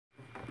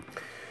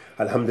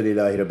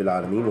Alhamdulillahi Rabbil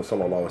Alameen wa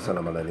sallallahu wa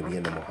sallam ala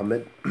nabiyyina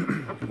Muhammad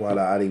wa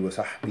ala alihi wa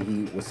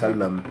sahbihi wa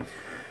sallam.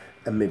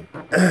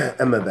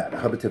 Amma ba'd.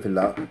 Habita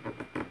fillah.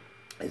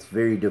 It's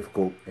very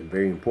difficult and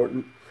very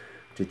important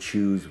to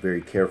choose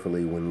very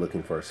carefully when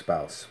looking for a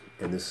spouse.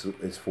 And this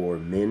is for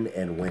men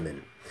and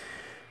women.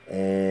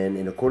 And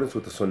in accordance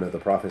with the sunnah of the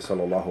Prophet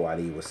sallallahu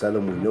alaihi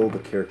wasallam, we know the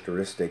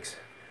characteristics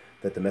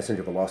that the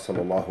Messenger of Allah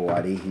sallallahu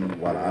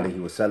alaihi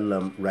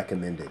wasallam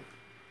recommended.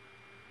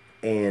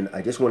 And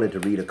I just wanted to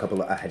read a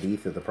couple of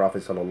ahadith of the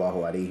Prophet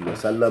sallallahu alaihi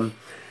wasallam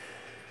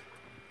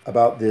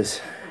about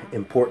this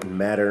important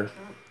matter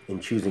in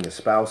choosing a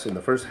spouse. And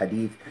the first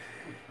hadith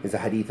is a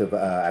hadith of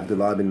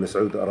Abdullah bin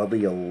Mas'ud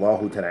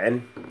radiyallahu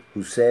ta'ala,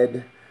 who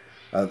said,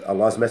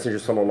 Allah's Messenger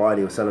sallallahu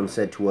alaihi wasallam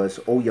said to us,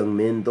 "O young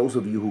men, those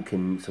of you who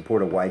can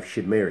support a wife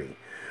should marry,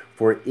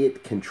 for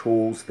it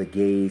controls the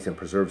gaze and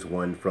preserves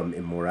one from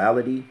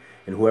immorality,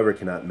 and whoever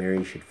cannot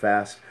marry should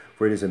fast,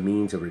 for it is a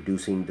means of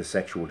reducing the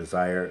sexual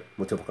desire."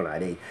 Muttafaqun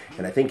alayh.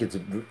 And I think it's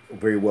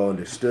very well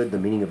understood, the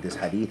meaning of this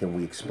hadith, and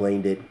we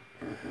explained it.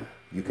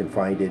 You can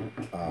find it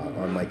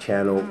on my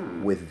channel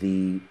with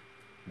the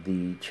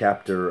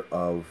chapter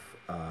of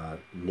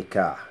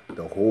nikah,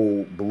 the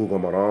whole Bulugh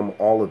al-Maram,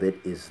 all of it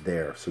is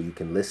there. So you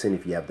can listen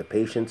if you have the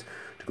patience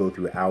to go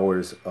through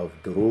hours of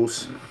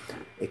durus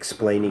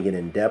explaining it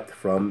in depth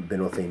from Bin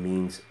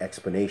Uthaymeen's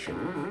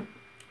explanation.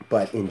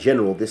 But in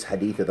general, this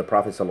hadith of the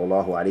Prophet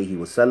sallallahu alaihi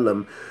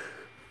wasallam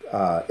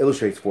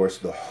illustrates for us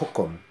the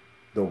hukum,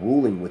 the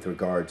ruling with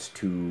regards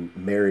to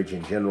marriage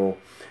in general,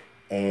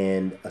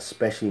 and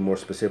especially more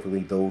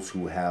specifically those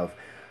who have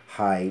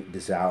high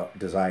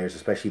desires,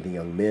 especially the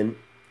young men.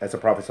 As the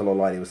Prophet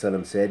sallallahu alaihi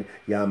wasallam said,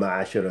 "Ya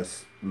ma'ashara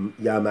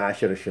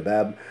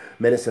shabab,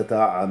 man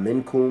istata'a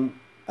minkum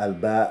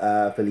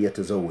al-ba'a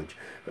falyatazawwaj."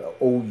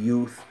 O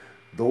youth,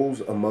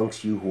 those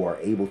amongst you who are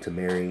able to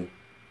marry,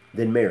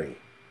 then marry.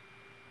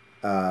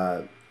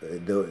 And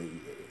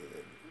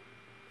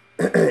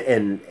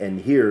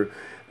here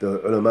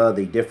the ulama,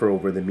 they differ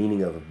over the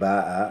meaning of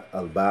ba'a.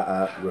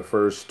 Al-ba'a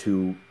refers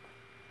to,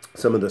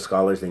 some of the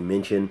scholars, they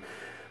mention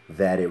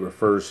that it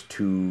refers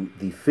to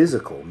the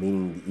physical,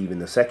 meaning even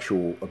the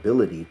sexual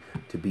ability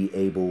to be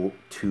able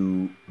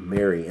to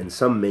marry. And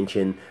some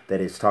mention that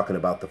it's talking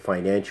about the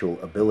financial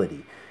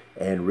ability.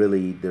 And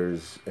really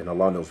and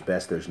Allah knows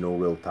best, there's no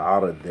real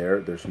ta'arud there.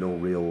 There's no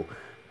real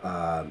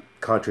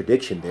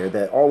contradiction there,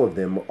 that all of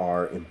them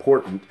are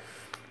important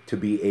to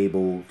be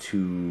able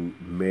to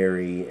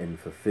marry and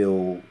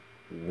fulfill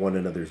one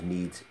another's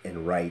needs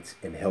and rights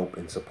and help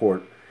and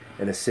support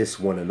and assist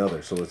one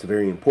another. So it's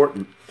very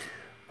important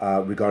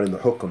regarding the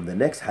hukum. The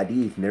next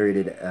hadith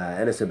narrated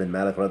Anas ibn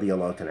Malik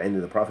radiyallahu ta'ala,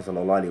 the Prophet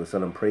sallallahu alaihi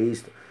wasallam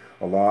praised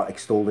Allah,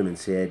 extolled him, and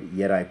said,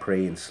 "Yet I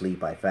pray and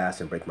sleep, I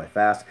fast and break my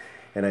fast,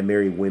 and I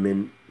marry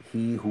women.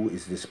 He who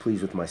is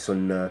displeased with my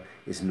sunnah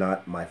is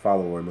not my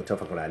follower."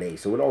 Muttafaqun alayh.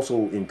 So it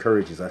also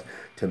encourages us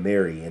to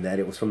marry, and that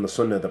it was from the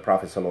sunnah of the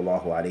Prophet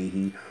sallallahu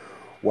alaihi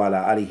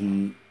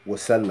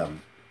wasallam.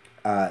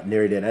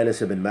 Narrated Anas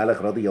ibn Malik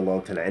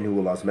radiyallahu ta'ala anhu,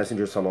 Allah's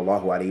Messenger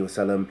sallallahu alaihi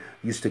wasallam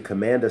used to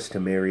command us to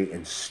marry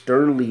and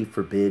sternly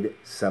forbid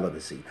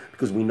celibacy,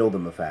 because we know the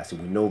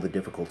mafasid, we know the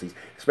difficulties,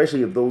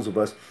 especially of those of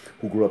us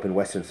who grew up in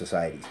Western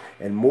societies,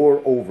 and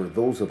moreover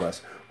those of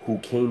us who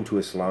came to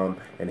Islam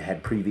and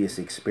had previous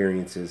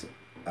experiences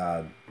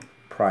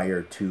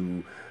prior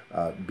to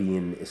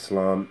being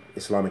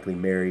Islamically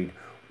married,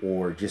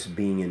 or just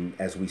being in,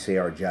 as we say,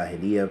 our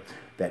jahiliyyah.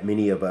 That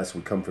many of us,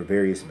 we come from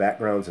various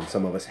backgrounds, and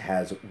some of us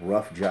has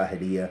rough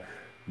jahiliyyah,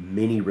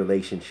 many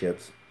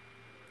relationships.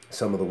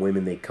 Some of the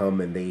women, they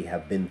come and they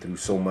have been through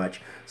so much.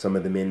 Some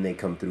of the men, they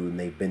come through and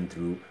they've been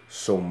through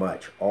so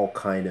much. All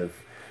kind of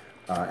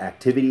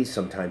activities,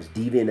 sometimes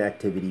deviant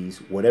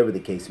activities, whatever the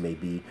case may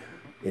be.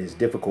 It is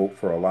difficult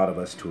for a lot of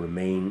us to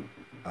remain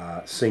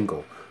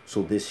single.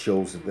 So this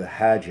shows the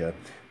hajah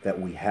that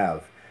we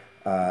have.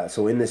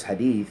 So in this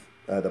hadith,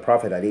 the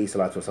Prophet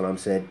ﷺ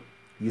said,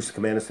 used to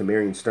command us to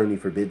marry and sternly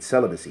forbid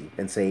celibacy,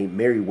 and say,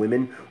 "Marry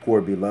women who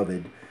are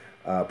beloved,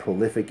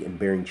 prolific in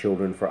bearing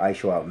children, for I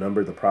shall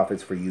outnumber the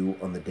prophets for you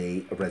on the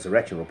day of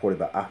resurrection." Reported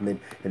by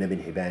Ahmed, and Ibn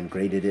Hibban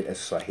graded it as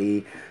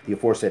Sahih. The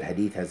aforesaid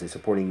hadith has a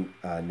supporting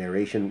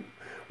narration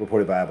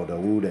reported by Abu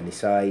Dawood and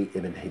Nisai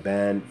ibn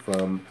Hibban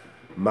from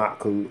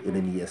Ma'qil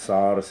ibn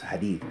Yasar's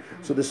hadith.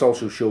 So this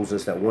also shows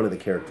us that one of the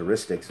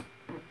characteristics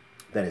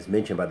that is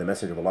mentioned by the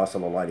Messenger of Allah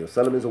sallallahu alaihi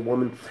wasallam is a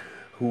woman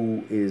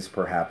who is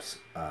perhaps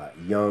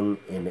young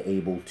and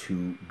able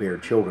to bear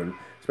children,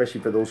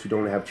 especially for those who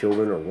don't have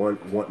children or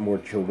want more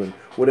children,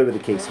 whatever the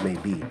case may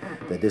be.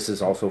 That this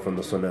is also from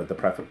the sunnah of the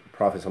Prophet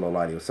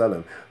sallallahu alaihi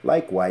wasallam.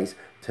 Likewise,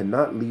 to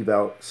not leave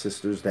out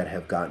sisters that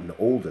have gotten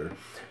older,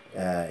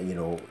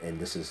 and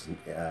this is,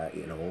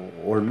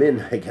 or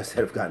men, I guess,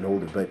 that have gotten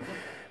older,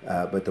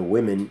 but the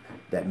women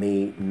that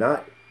may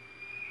not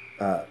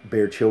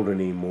bear children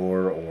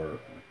anymore, or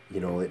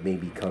it may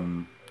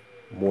become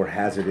more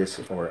hazardous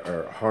or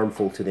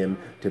harmful to them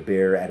to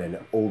bear at an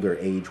older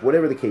age,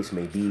 whatever the case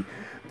may be,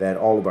 that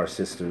all of our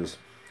sisters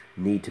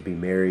need to be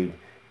married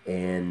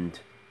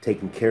and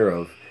taken care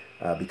of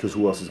because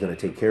who else is going to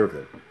take care of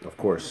them? Of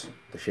course,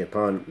 the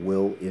shaitan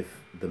will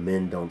if the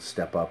men don't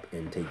step up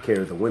and take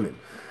care of the women.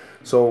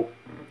 So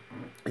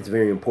it's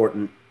very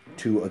important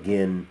to,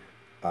 again,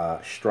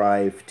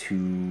 strive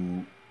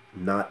to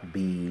not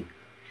be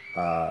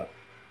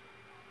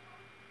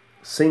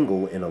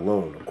single and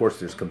alone. Of course,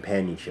 there's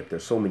companionship.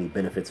 There's so many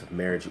benefits of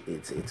marriage.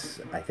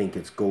 I think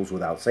it goes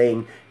without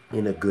saying,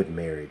 in a good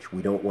marriage.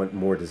 We don't want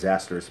more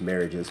disastrous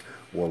marriages.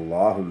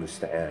 Wallahu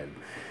musta'an.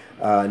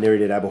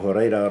 Narrated Abu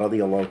Hurairah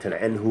radiallahu ta'ala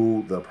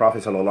anhu, the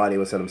Prophet sallallahu alaihi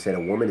wasallam said,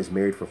 a woman is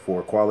married for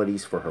 4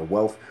 qualities: for her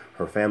wealth,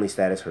 her family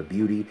status, her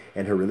beauty,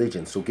 and her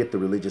religion. So get the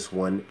religious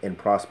one and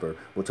prosper.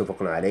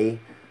 Muttafaqun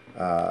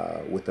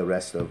alayh, with the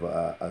rest of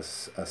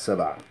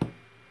as-sab'a.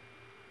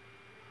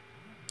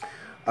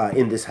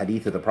 In this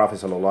hadith of the Prophet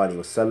sallallahu alaihi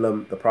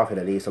wasallam, the Prophet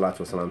alayhi salatu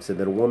wasallam said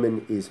that a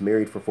woman is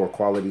married for 4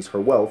 qualities: her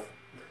wealth,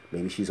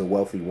 maybe she's a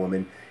wealthy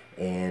woman,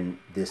 and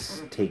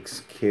this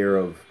takes care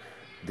of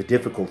the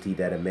difficulty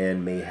that a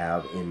man may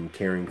have in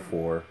caring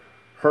for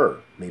her.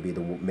 Maybe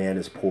the man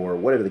is poor,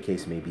 whatever the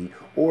case may be,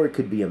 or it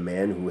could be a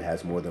man who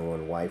has more than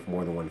one wife,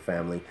 more than one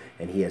family,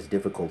 and he has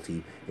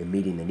difficulty in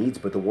meeting the needs,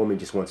 but the woman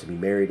just wants to be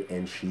married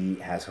and she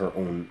has her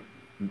own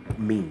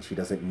means. She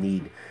doesn't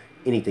need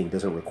anything,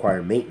 doesn't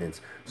require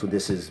maintenance. So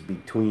this is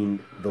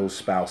between those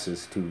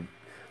spouses to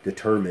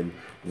determine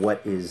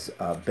what is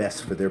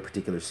best for their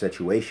particular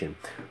situation.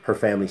 Her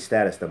family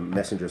status, the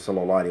Messenger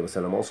sallallahu alaihi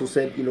wasallam also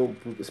said,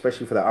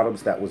 especially for the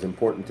Arabs, that was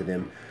important to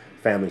them,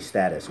 family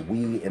status.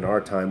 We, in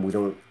our time, we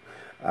don't,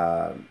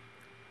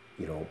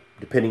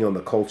 depending on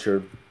the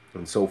culture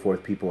and so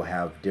forth, people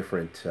have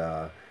different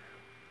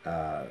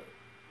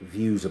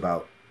views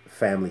about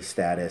family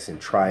status and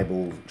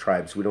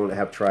tribes. We don't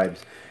have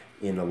tribes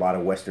in a lot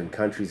of Western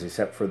countries,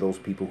 except for those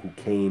people who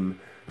came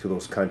to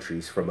those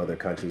countries from other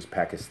countries,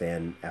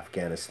 Pakistan,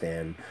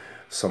 Afghanistan,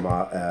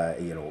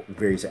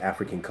 various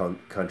African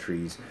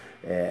countries,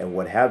 and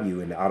what have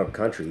you, in the Arab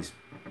countries,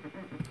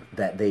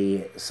 that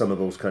some of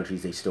those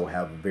countries, they still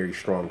have very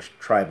strong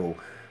tribal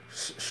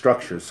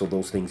structures, so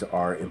those things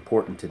are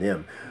important to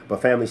them.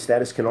 But family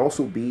status can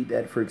also be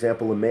that, for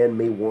example, a man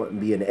may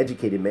be an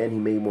educated man, he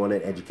may want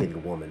an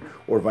educated woman,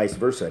 or vice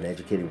versa. An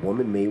educated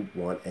woman may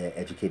want an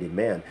educated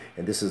man,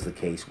 and this is the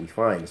case we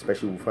find.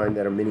 Especially we find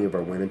that many of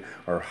our women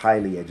are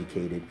highly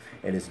educated,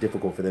 and it's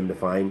difficult for them to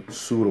find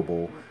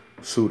suitable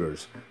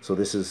suitors. So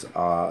this is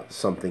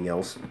something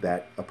else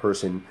that a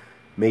person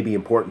may be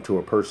important to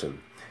a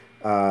person.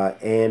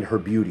 And her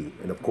beauty.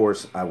 And of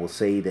course, I will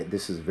say that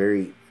this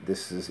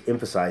is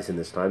emphasized in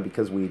this time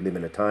because we live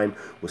in a time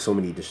with so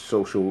many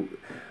social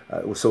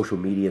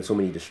media and so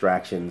many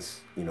distractions.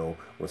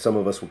 When some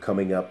of us were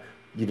coming up,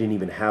 you didn't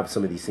even have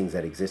some of these things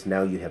that exist.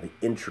 Now you have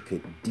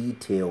intricate,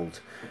 detailed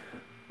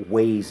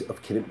ways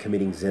of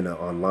committing zina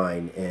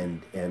online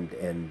and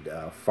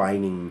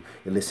finding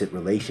illicit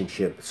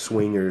relationships,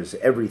 swingers,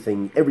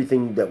 everything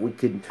that we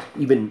could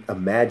even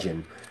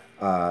imagine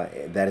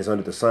that is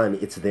under the sun.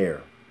 It's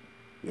there.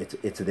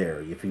 It's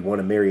there. If you want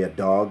to marry a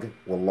dog,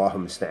 wallahu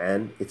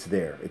musta'an, it's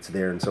there. It's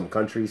there in some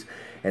countries,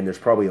 and there's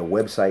probably a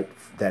website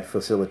that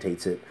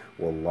facilitates it,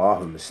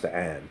 wallahu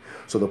musta'an.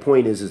 So the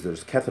point is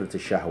there's kathrat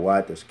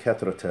shahwat, there's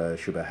kathrat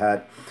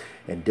shubahat,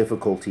 and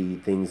difficulty,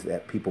 things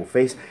that people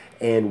face.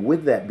 And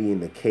with that being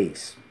the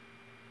case,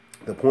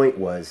 the point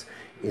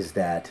is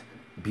that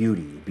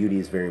beauty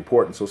is very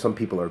important. So some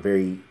people are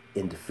very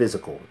into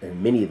physical,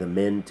 and many of the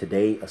men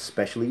today,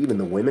 especially even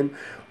the women,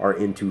 are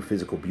into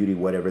physical beauty,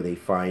 whatever they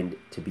find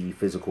to be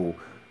physical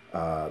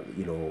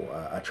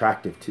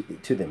attractive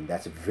to them.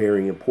 That's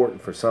very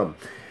important for some.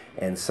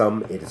 And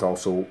some, it is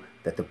also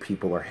that the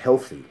people are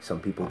healthy.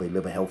 Some people, they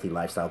live a healthy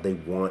lifestyle. They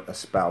want a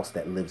spouse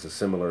that lives a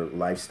similar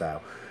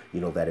lifestyle,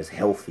 that is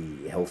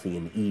healthy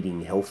in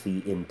eating,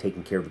 healthy in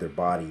taking care of their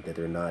body, that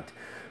they're not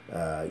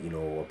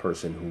a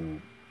person who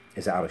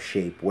is out of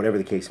shape, whatever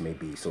the case may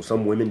be. So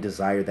some women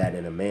desire that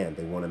in a man.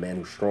 They want a man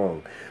who's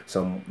strong.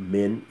 Some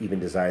men even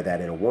desire that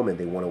in a woman.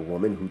 They want a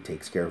woman who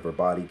takes care of her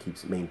body,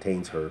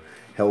 maintains her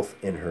health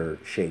and her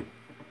shape.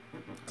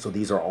 So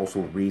these are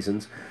also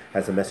reasons,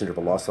 as the Messenger of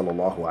Allah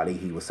sallallahu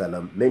alaihi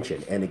wasallam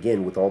mentioned. And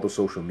again, with all the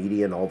social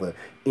media and all the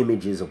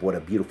images of what a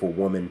beautiful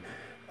woman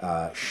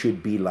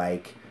should be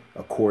like,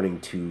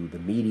 according to the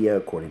media,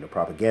 according to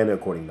propaganda,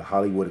 according to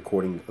Hollywood,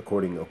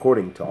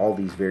 according to all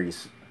these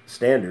various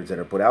standards that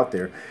are put out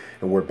there,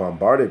 and we're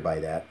bombarded by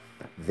that,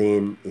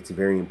 then it's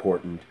very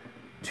important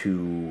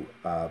to,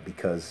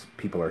 because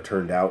people are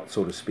turned out,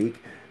 so to speak,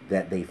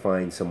 that they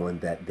find someone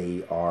that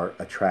they are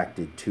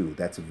attracted to.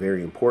 That's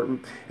very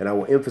important, and I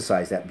will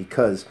emphasize that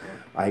because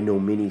I know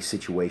many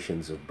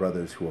situations of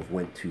brothers who have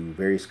went to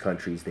various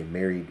countries. They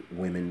married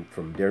women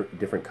from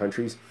different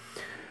countries,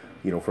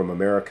 from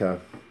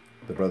America.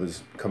 The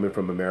brothers coming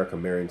from America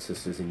marrying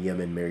sisters in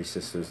Yemen, marry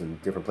sisters in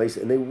different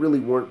places, and they really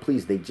weren't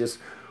pleased. They just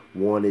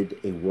wanted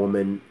a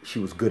woman. She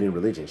was good in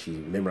religion. She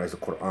memorized the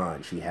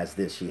Quran. She has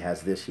this, she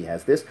has this, she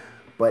has this.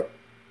 But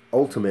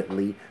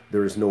ultimately,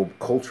 there is no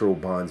cultural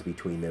bonds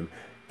between them.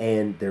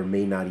 and there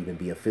may not even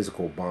be a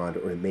physical bond,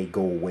 or it may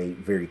go away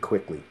very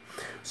quickly.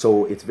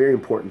 So it's very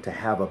important to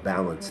have a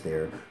balance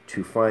there,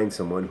 to find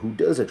someone who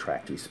does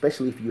attract you,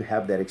 especially if you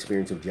have that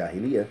experience of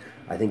jahiliyyah.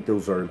 I think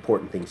those are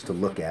important things to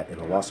look at,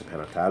 and Allah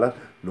subhanahu wa ta'ala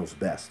knows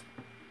best.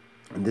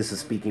 And this is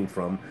speaking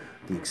from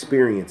the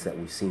experience that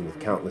we've seen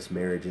with countless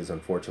marriages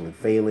unfortunately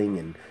failing,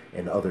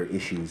 and other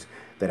issues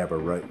that have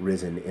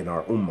arisen in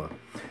our ummah.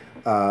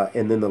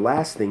 And then the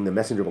last thing the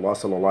Messenger of Allah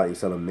sallallahu alaihi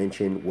wasallam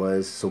mentioned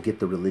was, so get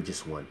the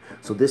religious one.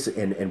 So this,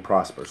 and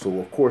prosper. So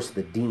of course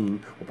the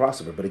deen will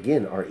prosper, but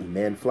again, our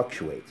iman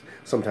fluctuates.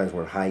 Sometimes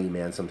we're in high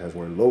iman, sometimes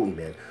we're in low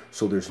iman.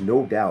 So there's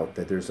no doubt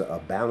that there's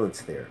a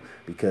balance there,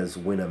 because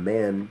when a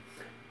man,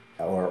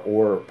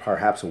 or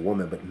perhaps a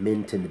woman, but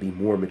men tend to be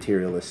more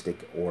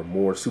materialistic, or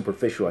more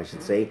superficial, I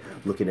should say,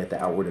 looking at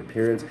the outward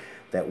appearance,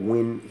 that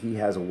when he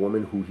has a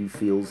woman who he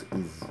feels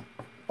is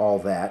all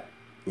that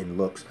in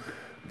looks,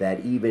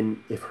 that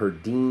even if her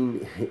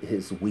deen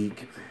is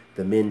weak,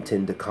 the men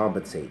tend to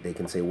compensate. They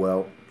can say,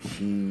 well,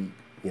 she,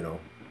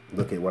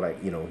 look at what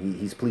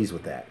he's pleased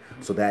with that.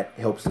 So that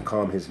helps to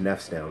calm his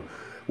nafs down.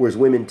 Whereas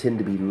women tend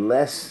to be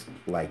less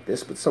like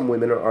this, but some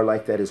women are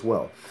like that as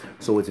well.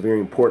 So it's very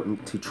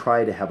important to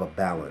try to have a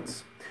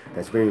balance.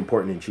 That's very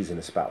important in choosing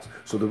a spouse.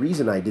 So the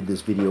reason I did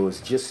this video is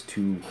just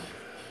to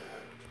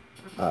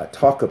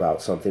talk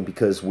about something,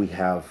 because we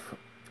have,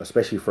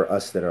 especially for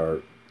us that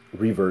are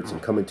reverts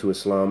and coming to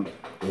Islam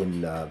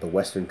in the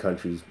Western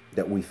countries,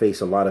 that we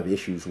face a lot of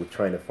issues with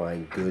trying to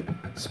find good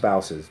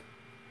spouses,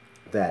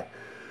 that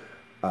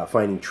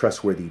finding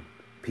trustworthy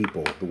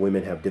people. The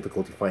women have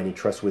difficulty finding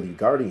trustworthy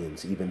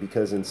guardians, even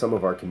because in some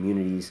of our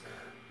communities,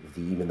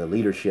 even the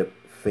leadership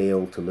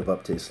fail to live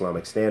up to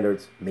Islamic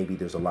standards. Maybe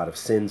there's a lot of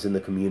sins in the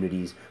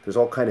communities. There's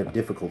all kind of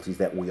difficulties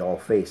that we all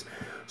face.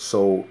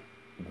 So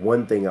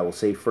one thing I will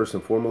say first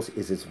and foremost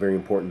is it's very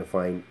important to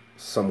find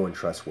someone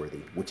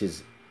trustworthy, which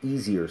is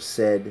easier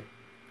said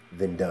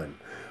than done.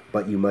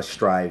 But you must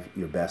strive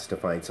your best to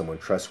find someone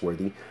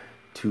trustworthy,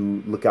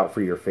 to look out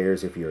for your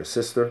affairs if you're a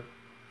sister,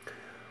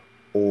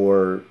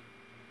 or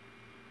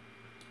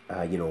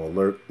a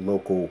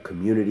local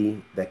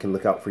community that can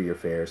look out for your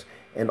affairs,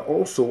 and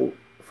also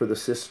for the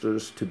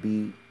sisters to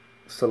be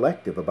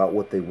selective about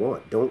what they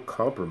want. Don't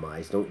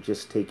compromise. Don't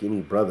just take any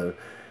brother.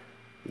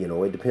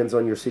 It depends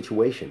on your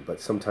situation,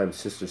 but sometimes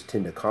sisters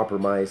tend to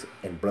compromise,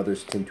 and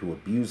brothers tend to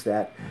abuse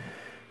that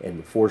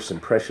and force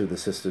and pressure the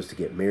sisters to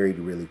get married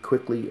really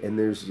quickly, and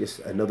there's just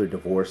another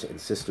divorce, and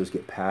sisters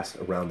get passed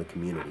around the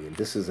community. And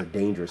this is a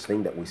dangerous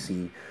thing that we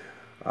see.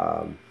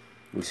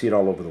 We see it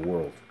all over the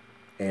world.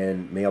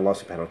 And may Allah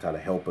subhanahu wa ta'ala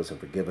help us and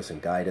forgive us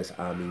and guide us.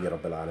 Ameen ya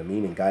Rabbil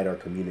Alameen. And guide our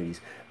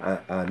communities.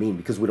 Ameen.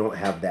 Because we don't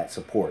have that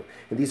support.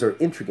 And these are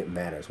intricate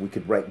matters. We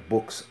could write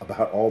books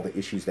about all the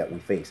issues that we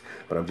face.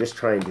 But I'm just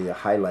trying to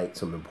highlight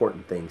some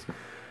important things.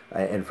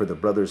 And for the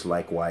brothers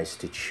likewise,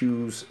 to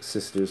choose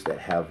sisters that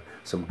have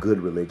some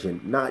good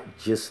religion. Not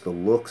just the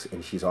looks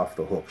and she's off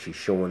the hook. She's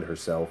showing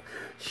herself.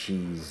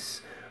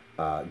 She's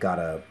got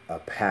a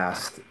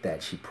past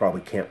that she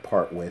probably can't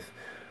part with.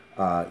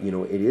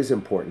 It is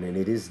important, and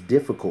it is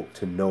difficult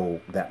to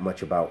know that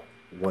much about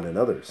one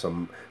another.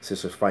 Some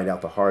sisters find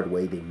out the hard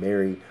way. They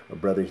marry a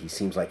brother. He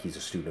seems like he's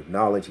a student of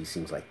knowledge. He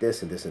seems like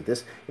this and this and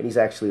this, and he's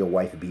actually a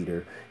wife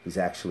beater. He's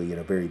actually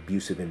a very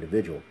abusive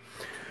individual.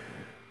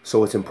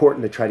 So it's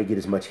important to try to get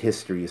as much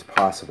history as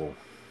possible,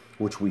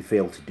 which we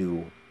fail to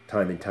do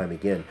time and time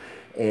again.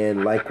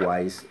 And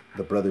likewise,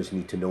 the brothers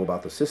need to know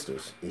about the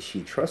sisters. Is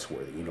she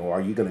trustworthy?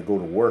 Are you going to go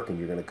to work and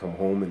you're going to come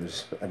home and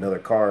there's another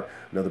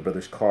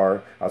brother's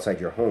car outside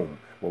your home?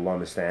 Well,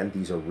 understand,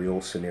 these are real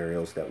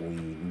scenarios that we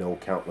know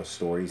countless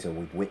stories, and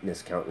we've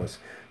witnessed countless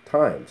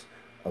times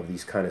of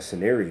these kind of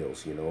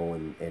scenarios,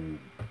 and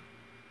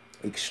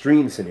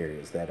extreme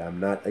scenarios that I'm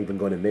not even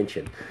going to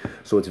mention.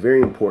 So it's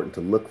very important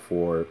to look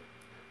for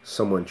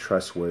someone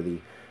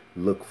trustworthy,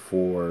 look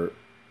for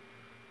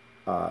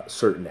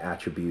certain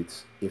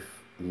attributes. If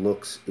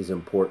looks is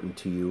important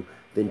to you,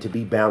 then to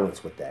be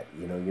balanced with that.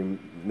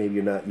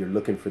 You're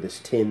looking for this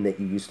 10 that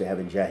you used to have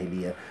in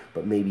Jahiliyyah,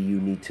 but maybe you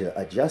need to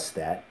adjust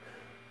that.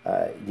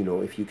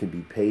 If you can be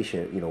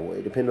patient,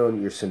 it depends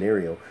on your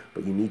scenario,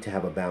 but you need to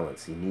have a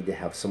balance. You need to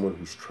have someone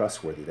who's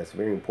trustworthy. That's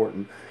very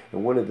important.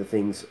 And one of the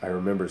things I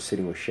remember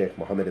sitting with Sheikh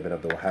Muhammad ibn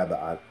Abdul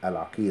Wahhab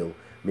al-Aqil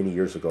many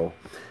years ago,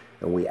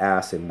 and we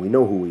asked, and we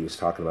know who he was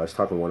talking about. He was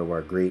talking to one of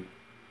our great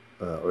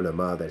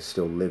ulama that's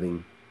still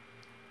living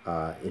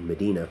in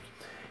Medina.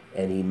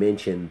 And he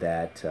mentioned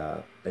that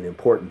an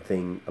important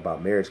thing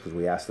about marriage, because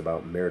we asked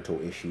about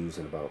marital issues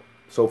and about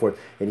so forth,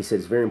 and he said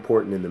it's very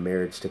important in the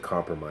marriage to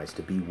compromise,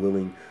 to be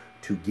willing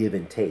to give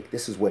and take.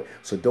 This is what,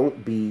 so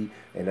don't be,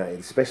 and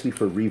especially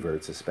for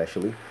reverts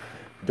especially,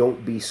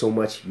 don't be so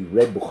much, you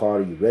read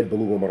Bukhari, you read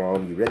Bulugh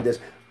al-Maram, you read this,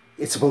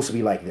 it's supposed to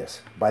be like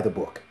this, by the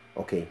book.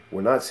 Okay,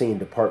 we're not saying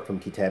depart from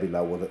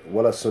Kitabillah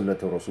wala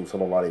sunnata Rasul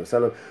sallallahu alayhi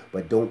wasallam,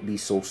 but don't be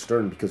so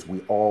stern, because we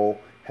all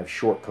have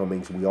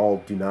shortcomings. We all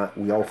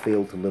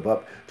fail to live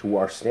up to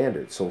our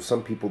standards. So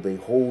some people, they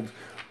hold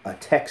a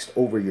text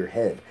over your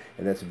head,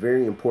 and that's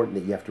very important,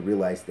 that you have to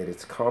realize that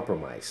it's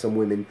compromise. Some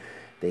women,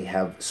 they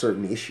have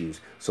certain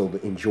issues. So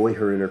to enjoy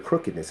her in her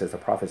crookedness, as the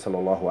Prophet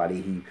sallallahu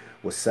alaihi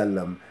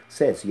wasallam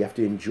says. You have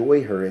to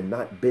enjoy her and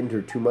not bend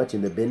her too much.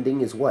 And the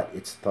bending is what?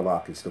 It's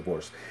talaq, it's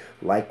divorce.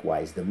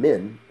 Likewise, the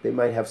men, they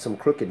might have some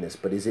crookedness,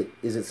 but is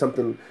it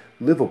something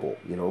livable?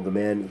 You know, the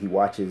man, he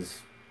watches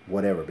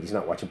whatever, but he's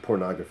not watching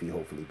pornography,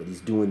 hopefully, but he's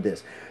doing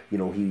this. You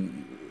know,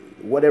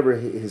 whatever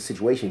his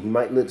situation, he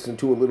might listen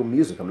to a little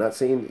music. I'm not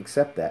saying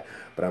accept that,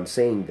 but I'm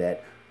saying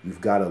that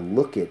you've got to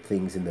look at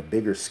things in the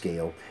bigger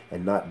scale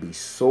and not be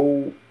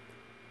so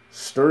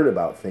stern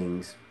about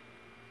things,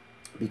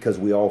 because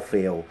we all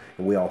fail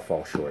and we all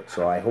fall short.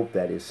 So I hope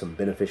that is some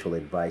beneficial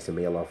advice, and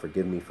may Allah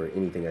forgive me for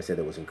anything I said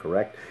that was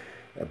incorrect.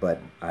 But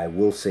I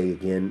will say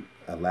again,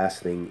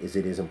 last thing is,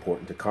 it is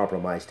important to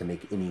compromise to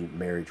make any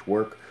marriage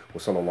work.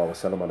 Wa sallallahu wa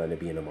sallam ala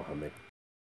nabiyyina Muhammad.